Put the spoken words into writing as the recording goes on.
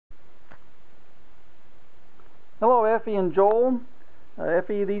Hello, Effie and Joel.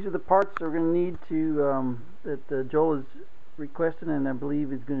 Effie, these are the parts that we're going to need to that Joel is requesting, and I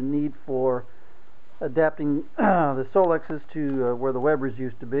believe is going to need for adapting the Solexes to where the Webers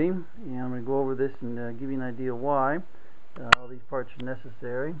used to be. And I'm going to go over this and give you an idea why all these parts are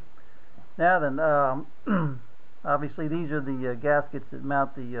necessary. Now then, obviously these are the gaskets that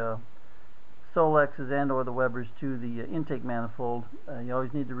mount the Solexes and or the Webers to the intake manifold. You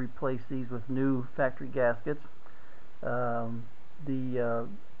always need to replace these with new factory gaskets. The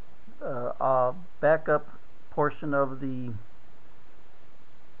backup portion of the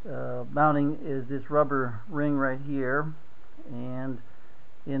mounting is this rubber ring right here, and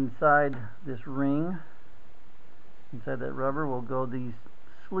inside this ring, inside that rubber, will go these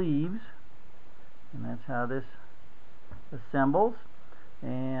sleeves, and that's how this assembles.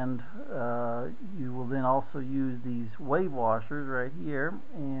 And you will then also use these wave washers right here,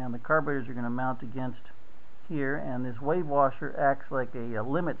 and the carburetors are going to mount against here, and this wave washer acts like a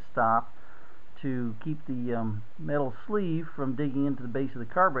limit stop to keep the metal sleeve from digging into the base of the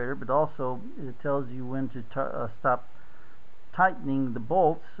carburetor, but also it tells you when to stop tightening the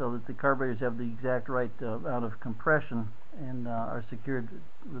bolts so that the carburetors have the exact right amount of compression and are secured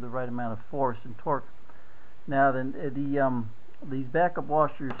with the right amount of force and torque. Now then, these backup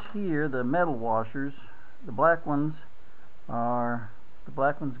washers here, the metal washers, the black ones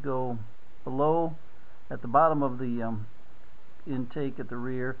go below at the bottom of the intake at the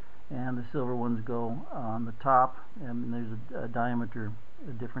rear, and the silver ones go on the top, and there's a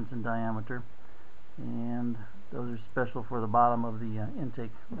difference in diameter, and those are special for the bottom of the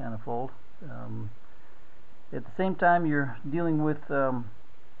intake manifold. At the same time you're dealing with the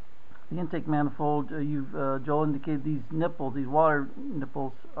intake manifold, Joel indicated these nipples, these water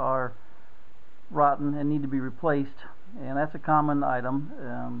nipples, are rotten and need to be replaced, and that's a common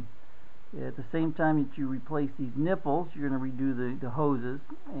item. At the same time that you replace these nipples, you're going to redo the hoses,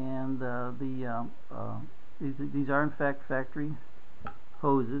 and these are in fact factory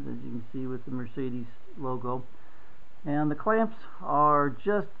hoses, as you can see with the Mercedes logo. And the clamps are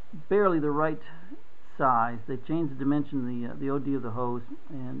just barely the right size. They changed the dimension, the OD of the hose,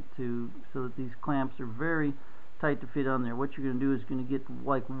 and so that these clamps are very tight to fit on there. What you're going to do is going to get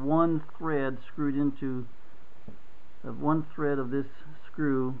like one thread screwed into one thread of this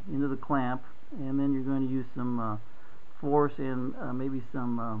screw into the clamp, and then you're going to use some force and maybe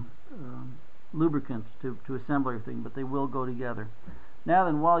some lubricant to assemble everything, but they will go together. Now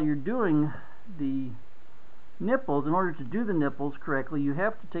then, while you're doing the nipples, in order to do the nipples correctly, you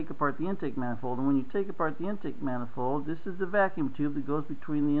have to take apart the intake manifold, and when you take apart the intake manifold, this is the vacuum tube that goes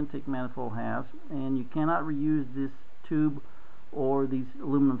between the intake manifold halves, and you cannot reuse this tube or these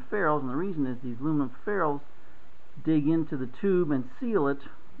aluminum ferrules, and the reason is these aluminum ferrules dig into the tube and seal it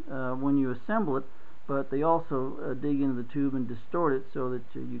when you assemble it, but they also dig into the tube and distort it so that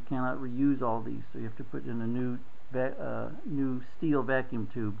you cannot reuse all these, so you have to put in a new steel vacuum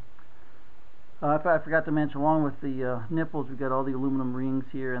tube. I forgot to mention, along with the nipples, we've got all the aluminum rings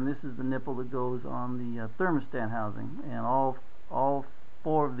here, and this is the nipple that goes on the thermostat housing, and all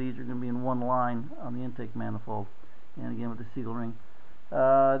four of these are going to be in one line on the intake manifold, and again with the seal ring.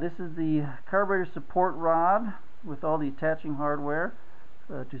 This is the carburetor support rod with all the attaching hardware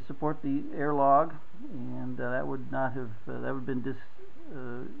to support the air log, and that would not have been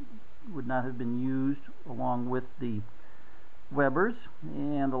used along with the Webers.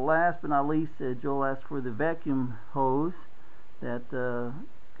 And the last but not least, Joel asked for the vacuum hose that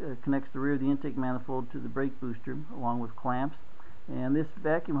connects the rear of the intake manifold to the brake booster along with clamps, and this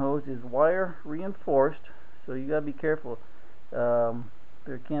vacuum hose is wire reinforced, so you got to be careful.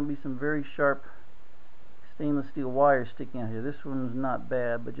 There can be some very sharp stainless steel wires sticking out here. This one's not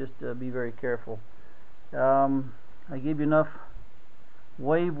bad, but just be very careful. I gave you enough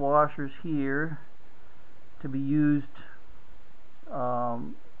wave washers here to be used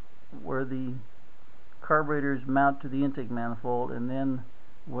where the carburetors mount to the intake manifold, and then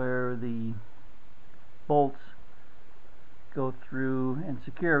where the bolts go through and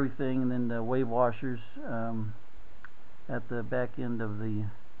secure everything, and then the wave washers at the back end of the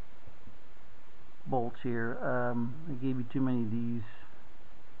bolts here. I gave you too many of these.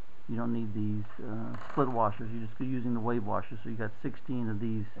 You don't need these split washers. You're just using the wave washers. So you got 16 of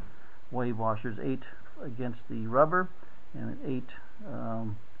these wave washers, 8 against the rubber and 8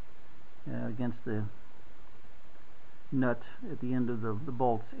 against the nut at the end of the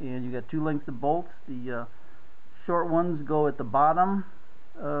bolts. And you got 2 lengths of bolts. The short ones go at the bottom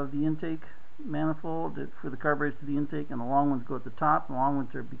of the intake manifold for the carburetors to the intake, and the long ones go at the top. The long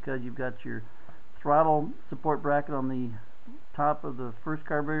ones are because you've got your throttle support bracket on the top of the first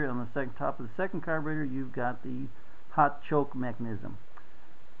carburetor. On the top of the second carburetor, you've got the hot choke mechanism.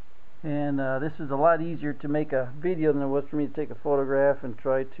 And this is a lot easier to make a video than it was for me to take a photograph and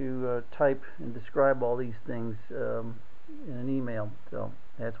try to type and describe all these things in an email. So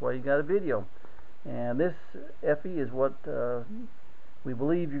that's why you got a video. And this Effie is what we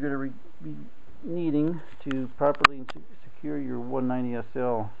believe you're going to be needing to properly secure your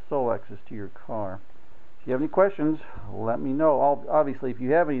 190SL Solexes to your car. If you have any questions, let me know. Obviously, if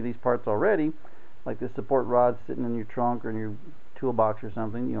you have any of these parts already, like this support rod sitting in your trunk or in your toolbox or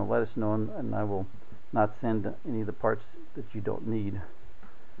something, you know, let us know, and I will not send any of the parts that you don't need.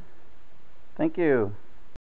 Thank you.